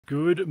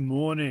Good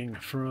morning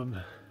from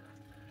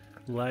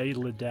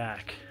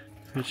Ladakh,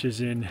 which is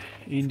in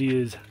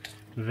India's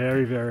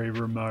very, very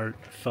remote,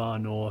 far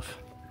north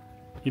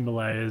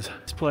Himalayas.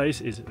 This place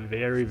is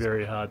very,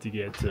 very hard to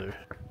get to.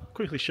 I'll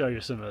quickly show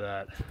you some of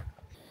that.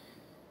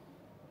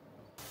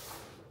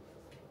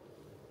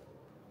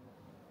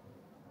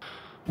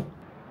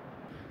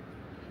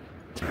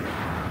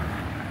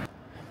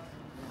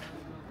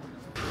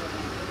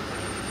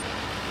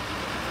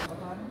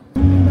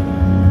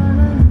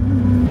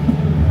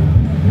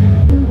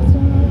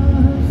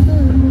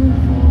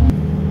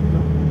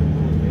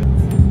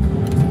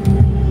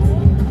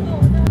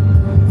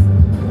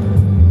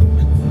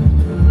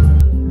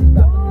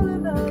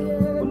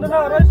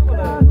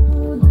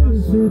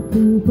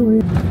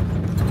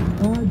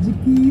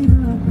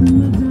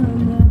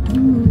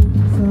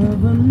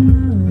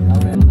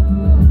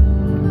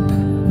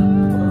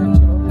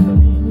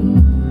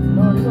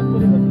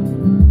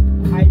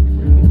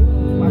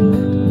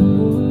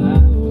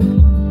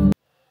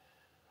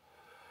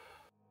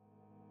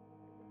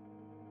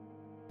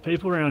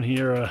 People around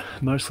here are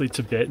mostly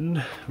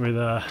Tibetan, with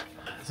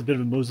there's a bit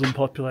of a Muslim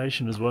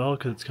population as well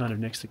because it's kind of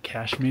next to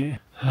Kashmir.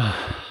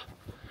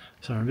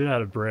 So I'm a bit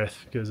out of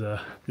breath because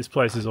this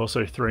place is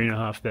also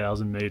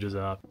 3,500 meters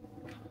up.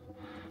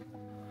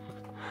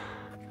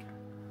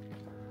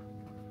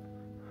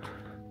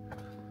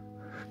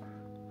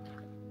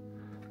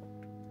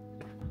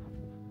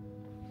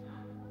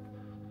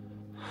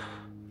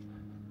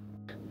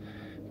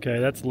 Okay,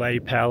 that's Leh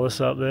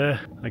Palace up there.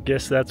 I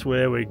guess that's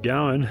where we're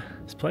going.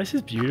 This place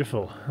is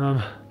beautiful.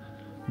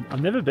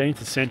 I've never been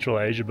to Central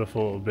Asia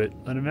before, but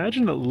I'd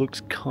imagine it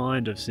looks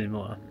kind of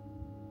similar.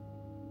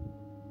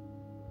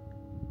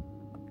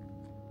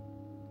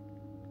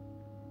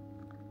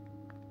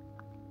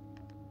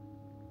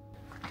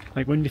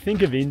 Like when you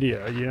think of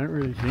India, you don't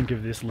really think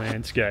of this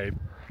landscape.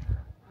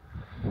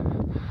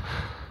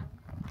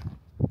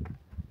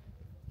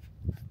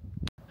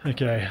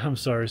 Okay, I'm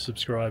sorry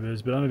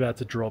subscribers, but I'm about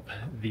to drop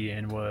the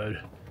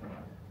N-word.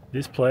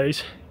 This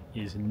place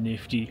is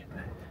nifty.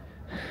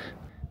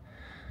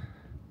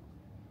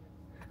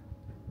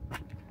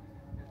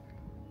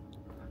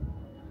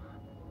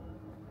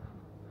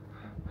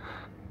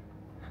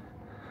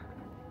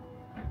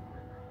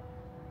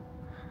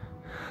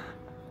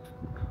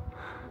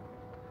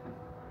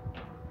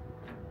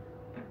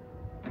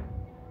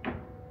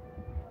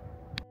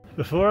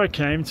 Before I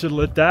came to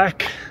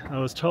Ladakh, I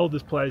was told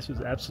this place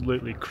was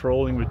absolutely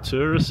crawling with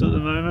tourists at the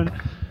moment.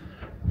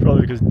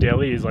 Probably because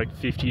Delhi is like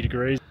 50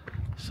 degrees.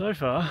 So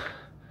far,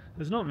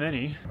 there's not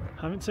many.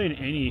 I haven't seen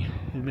any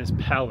in this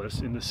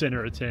palace in the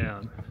center of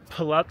town.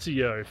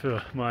 Palazzo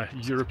for my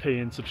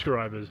European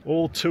subscribers.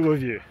 All 2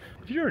 of you.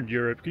 If you're in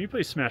Europe, can you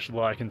please smash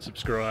like and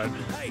subscribe?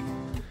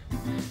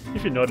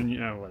 If you're not in,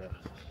 whatever.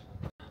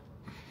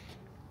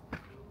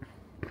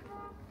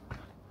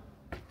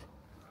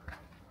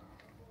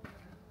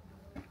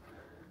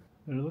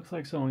 But it looks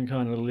like someone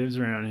kind of lives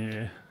around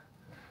here,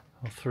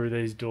 or through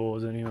these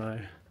doors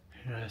anyway.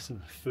 Yeah,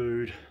 some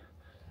food,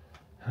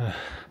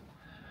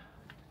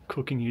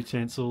 cooking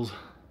utensils,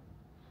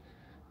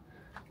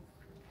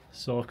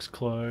 socks,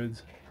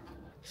 clothes.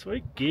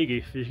 Sweet gig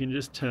if you can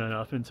just turn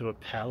up into a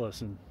palace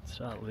and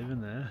start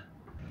living there.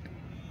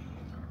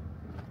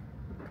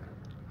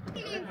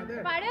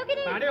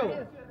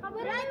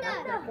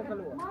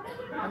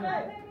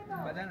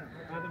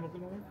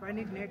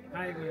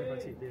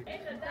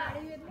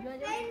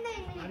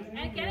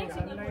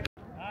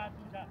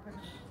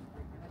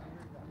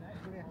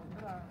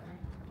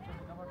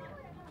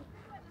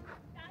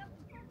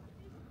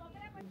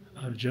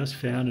 I've just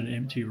found an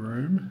empty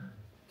room,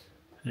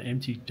 an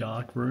empty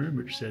dark room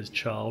which says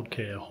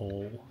childcare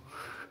hall.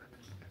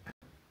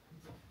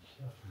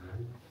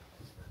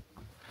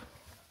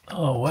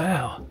 Oh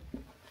wow,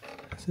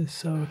 this is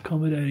so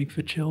accommodating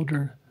for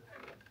children.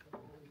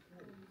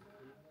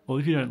 Well,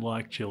 if you don't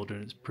like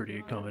children, it's pretty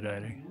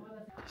accommodating.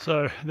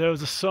 So there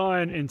was a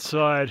sign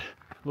inside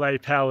Leh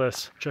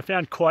Palace, which I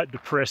found quite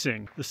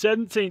depressing. The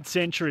 17th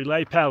century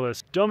Leh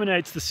Palace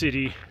dominates the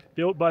city,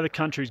 built by the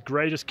country's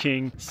greatest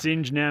king,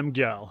 Sinj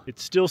Namgyal. It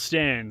still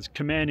stands,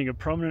 commanding a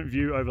prominent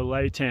view over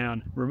Leh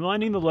town,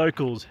 reminding the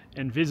locals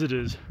and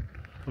visitors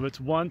of its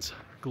once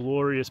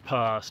glorious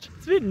past.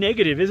 It's a bit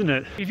negative, isn't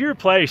it? If you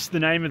replace the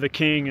name of the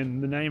king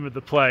and the name of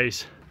the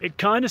place, it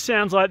kind of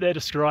sounds like they're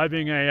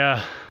describing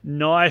a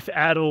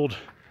knife-addled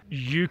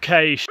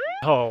UK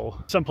hole.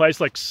 Someplace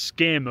like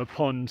Skem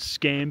upon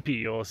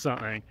Scampi or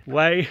something.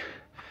 Leh,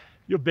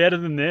 you're better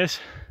than this.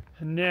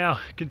 And now,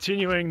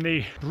 continuing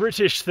the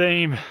British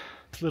theme,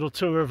 this little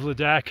tour of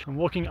Ladakh, I'm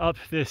walking up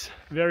this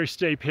very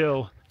steep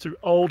hill to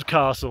Old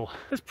Castle.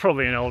 There's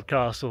probably an old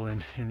castle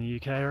in the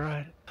UK,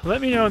 right?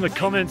 Let me know in the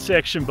comment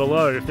section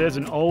below if there's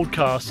an old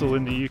castle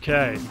in the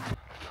UK.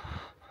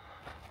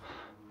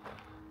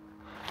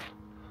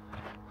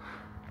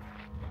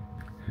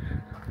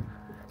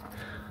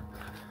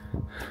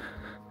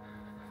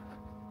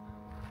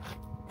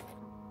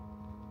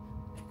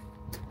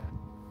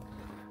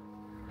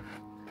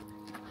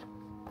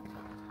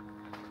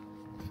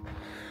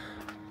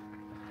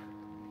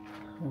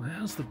 Well,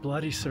 how's the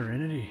bloody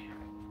serenity?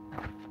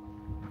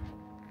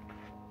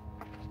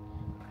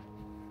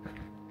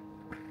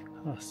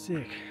 Oh,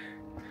 sick.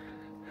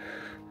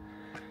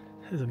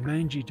 There's a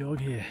mangy dog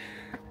here.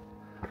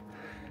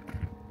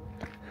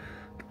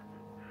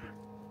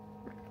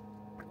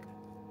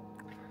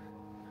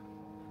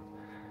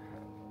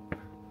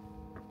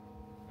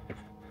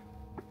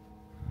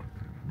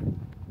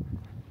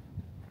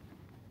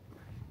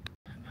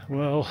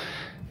 Well,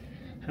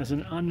 as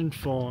an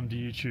uninformed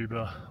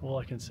YouTuber, all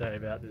I can say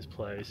about this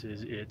place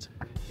is it's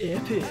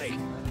epic.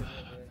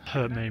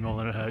 Hurt me more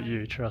than it hurt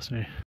you, trust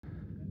me.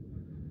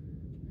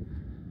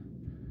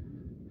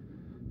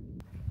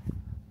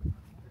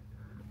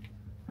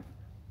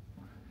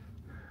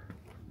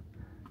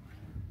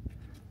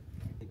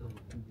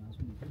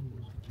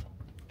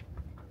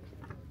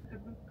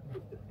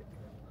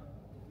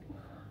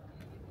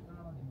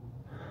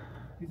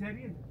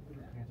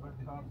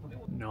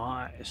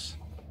 Nice.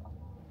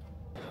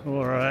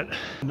 Alright,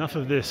 enough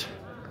of this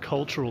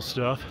cultural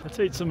stuff. Let's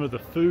eat some of the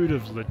food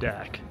of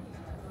Ladakh.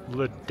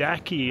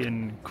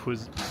 Ladakian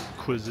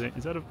cuisine.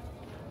 Is that a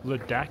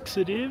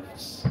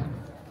Ladaxatives?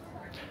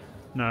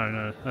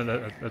 No,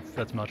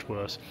 that's much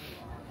worse.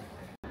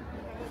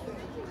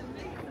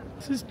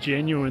 This is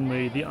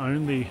genuinely the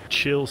only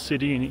chill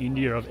city in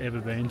India I've ever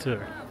been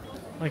to.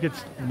 Like,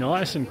 it's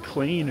nice and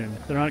clean and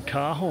there aren't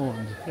car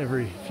horns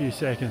every few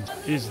seconds.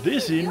 Is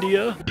this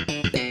India?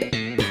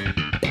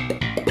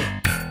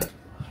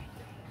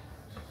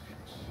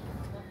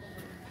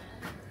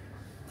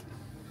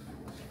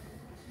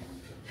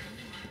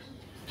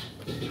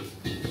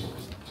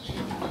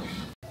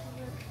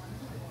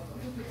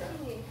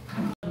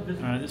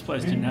 Alright, this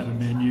place didn't have a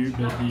menu,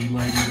 but the lady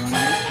running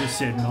it just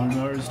said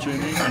momos to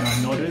me and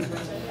I nodded.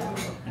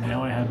 And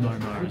now I have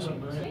momos.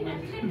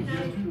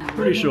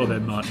 Pretty sure they're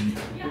mutton.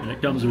 And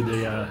it comes with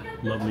the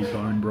lovely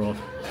bone broth.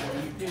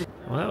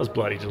 Well, that was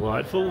bloody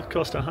delightful.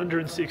 Cost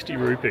 160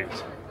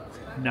 rupees.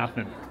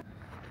 Nothing.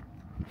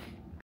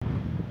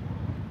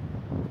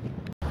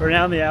 We're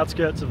now on the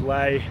outskirts of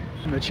Leh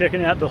and we're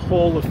checking out the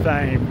Hall of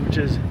Fame, which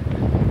is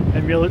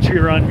a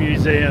military-run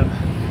museum.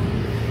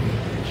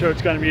 I'm sure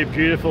it's going to be a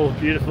beautiful,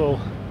 beautiful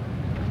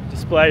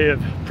display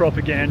of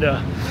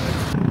propaganda.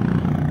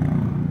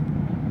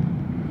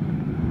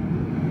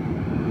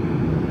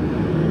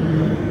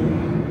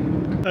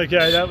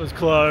 Okay, that was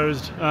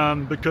closed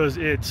because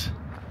it's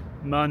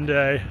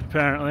Monday,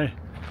 apparently.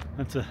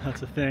 That's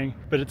a thing,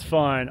 but it's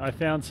fine. I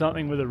found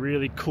something with a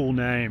really cool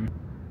name.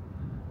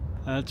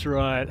 That's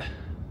right.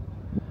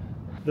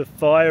 The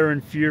Fire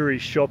and Fury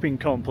Shopping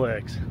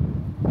Complex.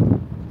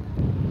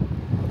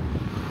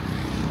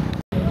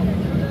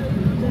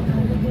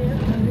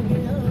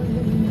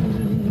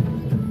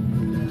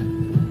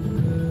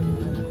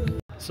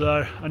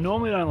 So, I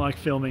normally don't like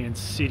filming in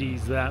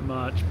cities that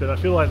much, but I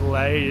feel like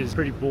Leh is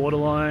pretty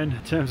borderline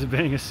in terms of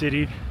being a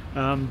city.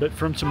 But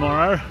from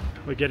tomorrow,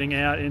 we're getting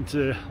out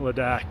into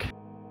Ladakh.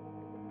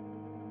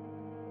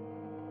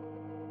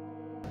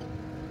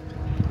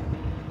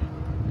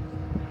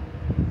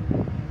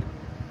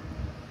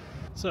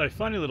 So,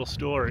 funny little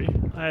story.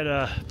 I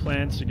had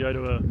plans to go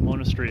to a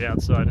monastery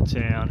outside of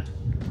town,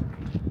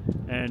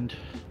 and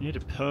you need a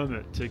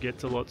permit to get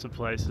to lots of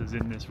places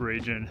in this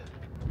region.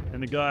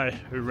 And the guy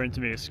who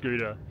rented me a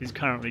scooter is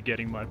currently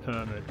getting my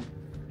permit.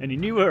 And he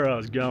knew where I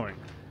was going,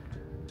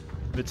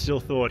 but still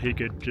thought he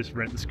could just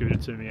rent the scooter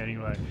to me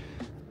anyway.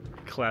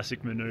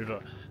 Classic maneuver.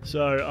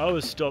 So I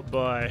was stopped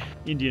by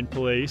Indian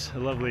police, a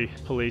lovely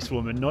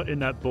policewoman, not in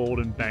that bald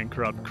and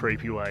bankrupt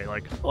creepy way,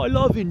 like, I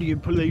love Indian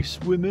police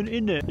women,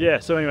 innit? Yeah,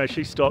 so anyway,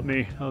 she stopped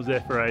me. I was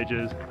there for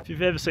ages. If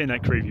you've ever seen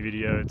that creepy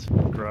video, it's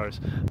gross.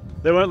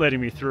 They weren't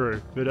letting me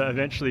through, but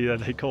eventually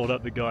they called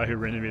up the guy who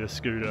rented me the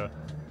scooter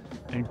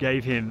and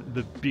gave him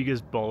the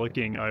biggest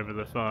bollocking over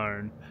the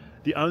phone.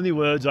 The only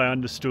words I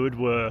understood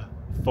were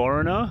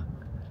foreigner,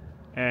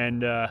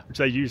 and which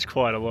they use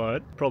quite a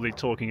lot, probably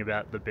talking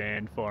about the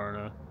band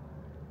Foreigner,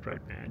 great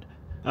band,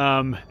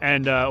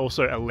 and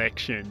also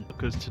election,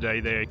 because today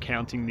they're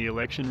counting the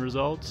election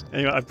results.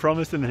 Anyway, I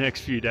promise in the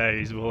next few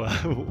days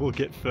we'll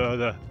get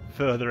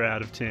further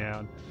out of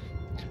town.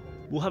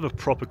 We'll have a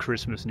proper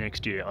Christmas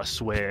next year, I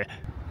swear.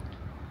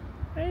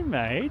 Hey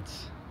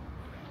mates,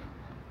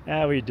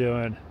 how we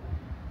doing?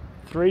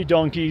 3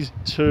 donkeys,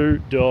 2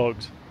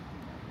 dogs.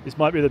 This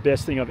might be the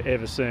best thing I've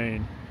ever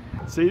seen.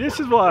 See, this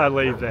is why I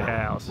leave the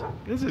house.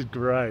 This is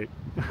great.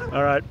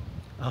 All right,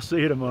 I'll see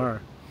you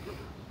tomorrow.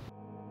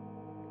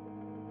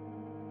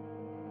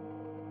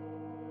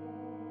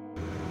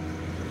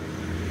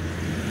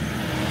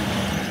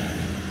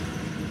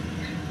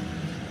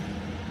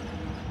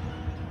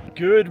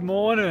 Good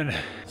morning.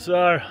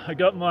 So I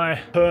got my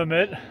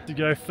permit to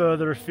go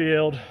further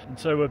afield, and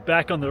so we're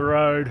back on the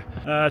road.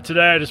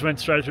 Today I just went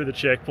straight through the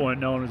checkpoint.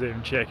 No one was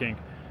even checking.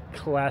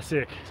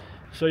 Classic.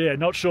 So yeah,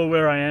 not sure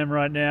where I am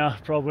right now.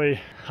 Probably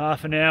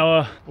half an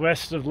hour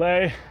west of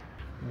Leh,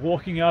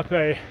 walking up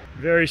a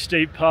very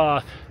steep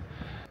path.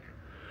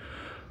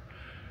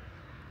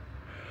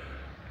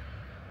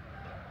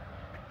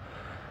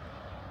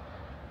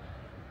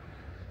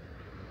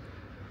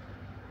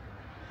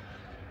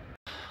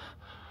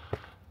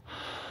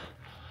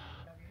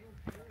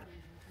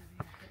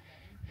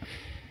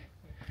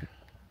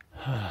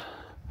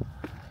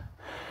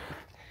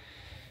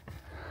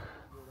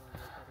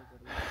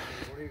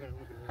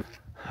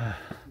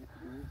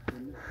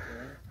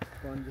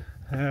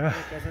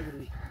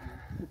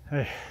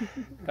 Hey.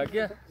 I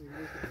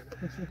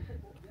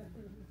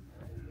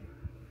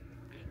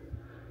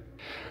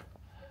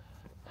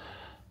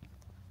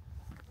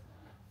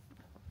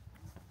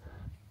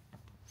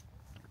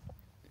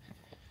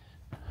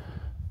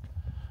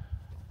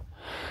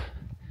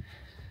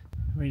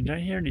mean, you don't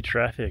hear any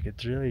traffic.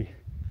 It's really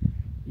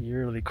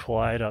eerily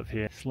quiet up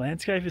here. This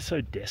landscape is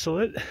so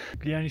desolate.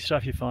 The only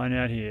stuff you find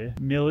out here,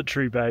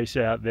 military base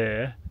out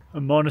there,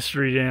 a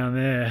monastery down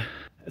there.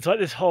 It's like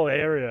this whole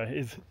area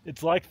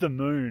it's like the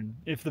moon,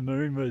 if the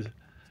moon was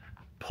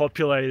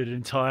populated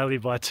entirely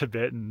by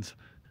Tibetans.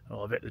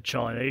 Oh, I bet the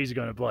Chinese are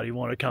going to bloody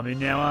want to come in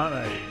now, aren't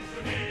they?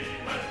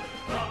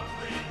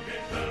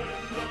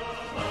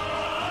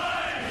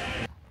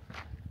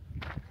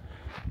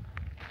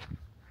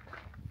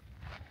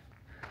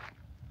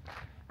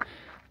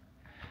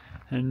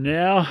 And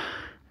now,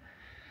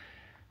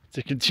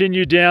 to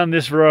continue down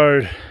this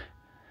road.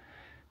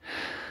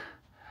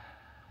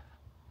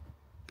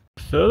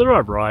 The further I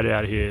ride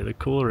out here, the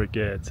cooler it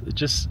gets.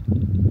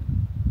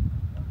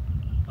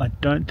 I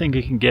don't think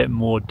it can get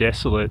more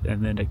desolate,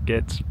 and then it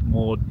gets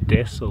more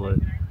desolate.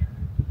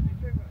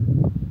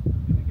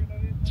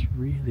 It's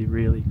really,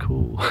 really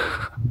cool.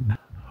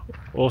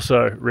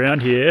 Also,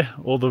 around here,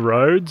 all the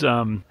roads,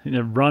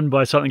 run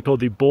by something called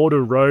the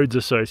Border Roads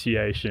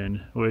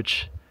Association,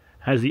 which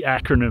has the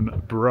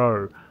acronym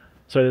BRO.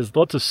 So there's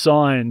lots of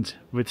signs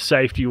with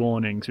safety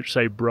warnings which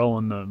say BRO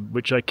on them,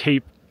 which I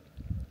keep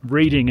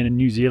reading in a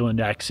New Zealand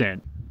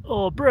accent.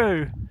 Oh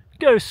bro,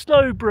 go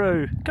slow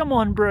bro, come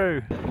on bro.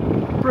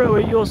 Bro,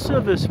 at your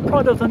service,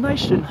 pride of the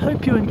nation,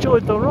 hope you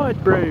enjoyed the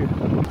ride bro.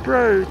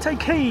 Bro,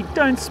 take heed,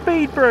 don't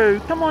speed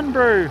bro, come on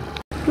bro.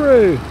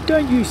 Bro,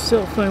 don't use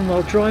cell phone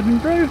while driving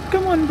bro,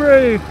 come on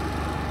bro.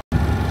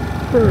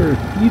 Bro,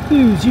 you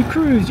booze, you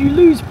cruise, you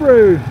lose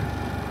bro.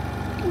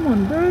 Come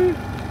on, bro.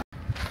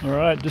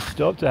 Alright, just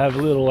stopped to have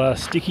a little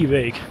sticky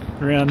beak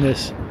around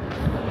this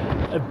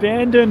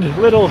abandoned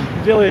little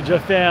village I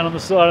found on the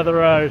side of the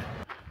road.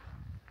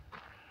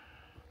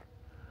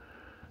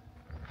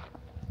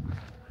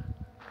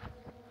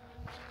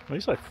 At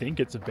least I think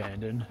it's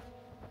abandoned.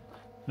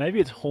 Maybe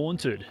it's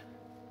haunted.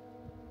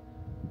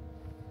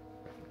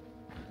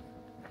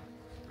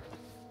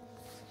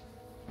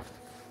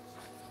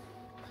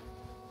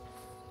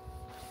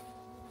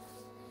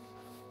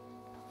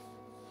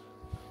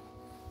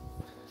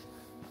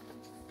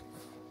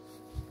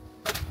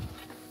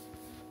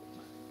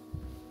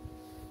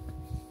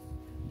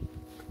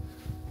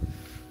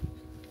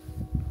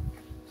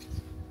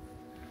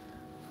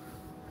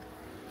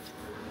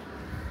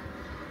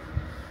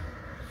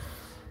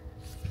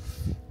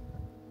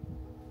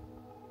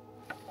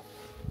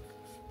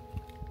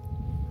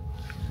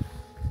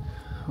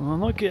 Well, I'm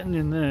not getting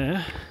in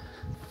there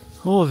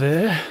or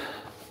there.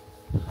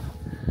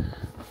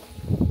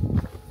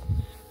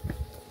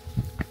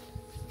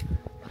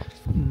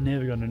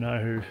 Never going to know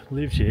who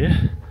lived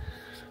here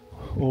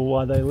or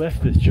why they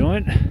left this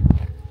joint.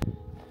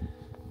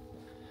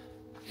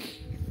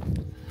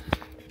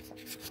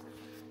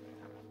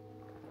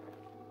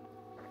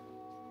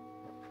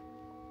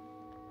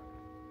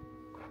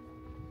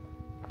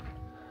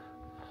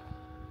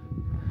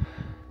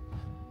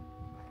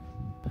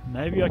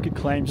 Maybe I could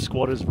claim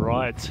squatters'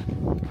 rights.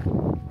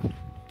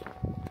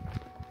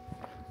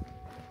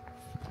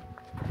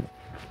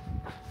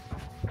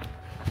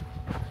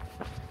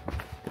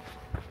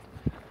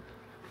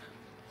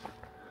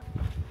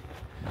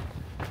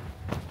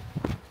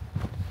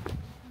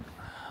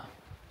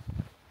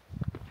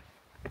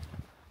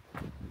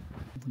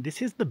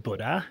 This is the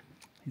Buddha.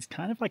 He's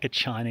kind of like a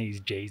Chinese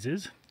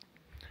Jesus.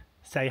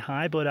 Say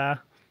hi,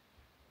 Buddha.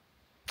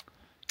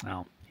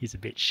 Oh, he's a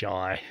bit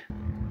shy.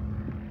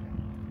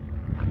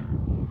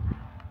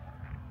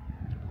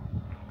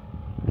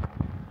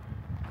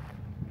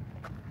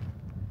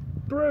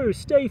 Bro,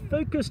 stay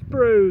focused,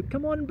 bro.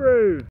 Come on,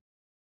 bro.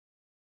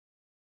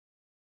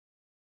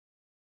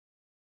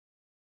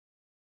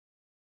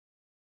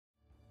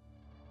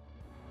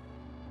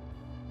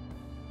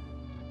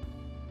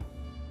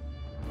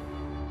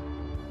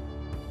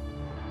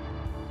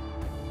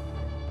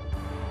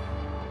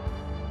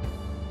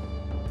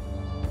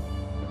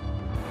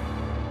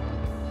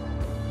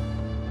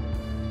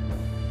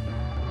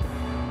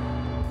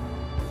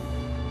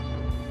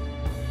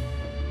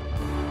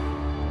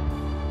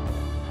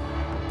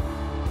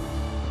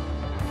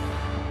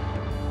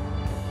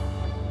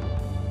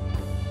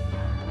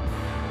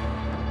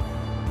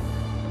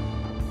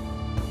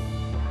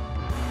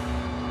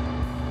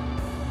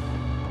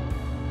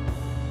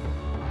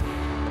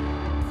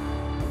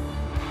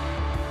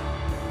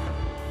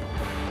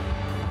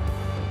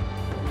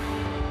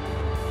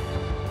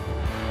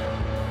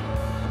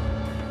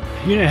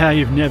 You know how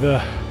you've never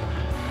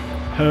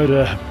heard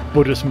a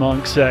Buddhist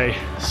monk say,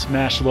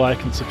 smash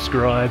like and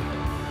subscribe?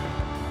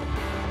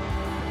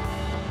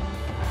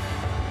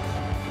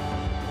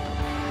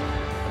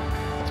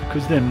 It's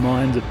because their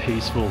minds are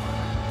peaceful,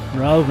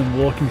 rather than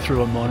walking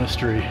through a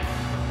monastery,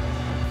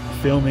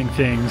 filming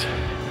things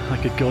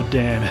like a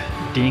goddamn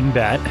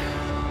dingbat,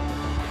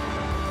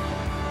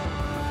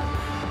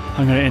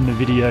 I'm going to end the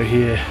video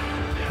here.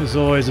 It was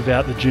always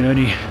about the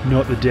journey,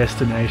 not the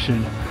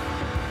destination.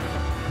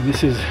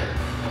 This is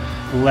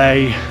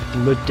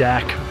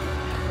Ladakh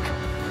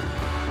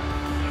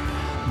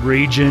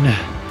region.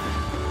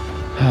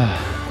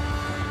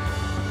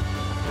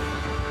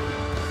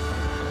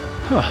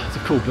 Oh, it's a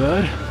cool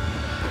bird.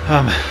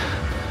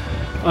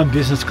 I'm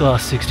business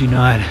class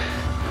 69.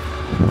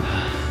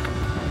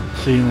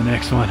 See you in the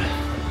next one.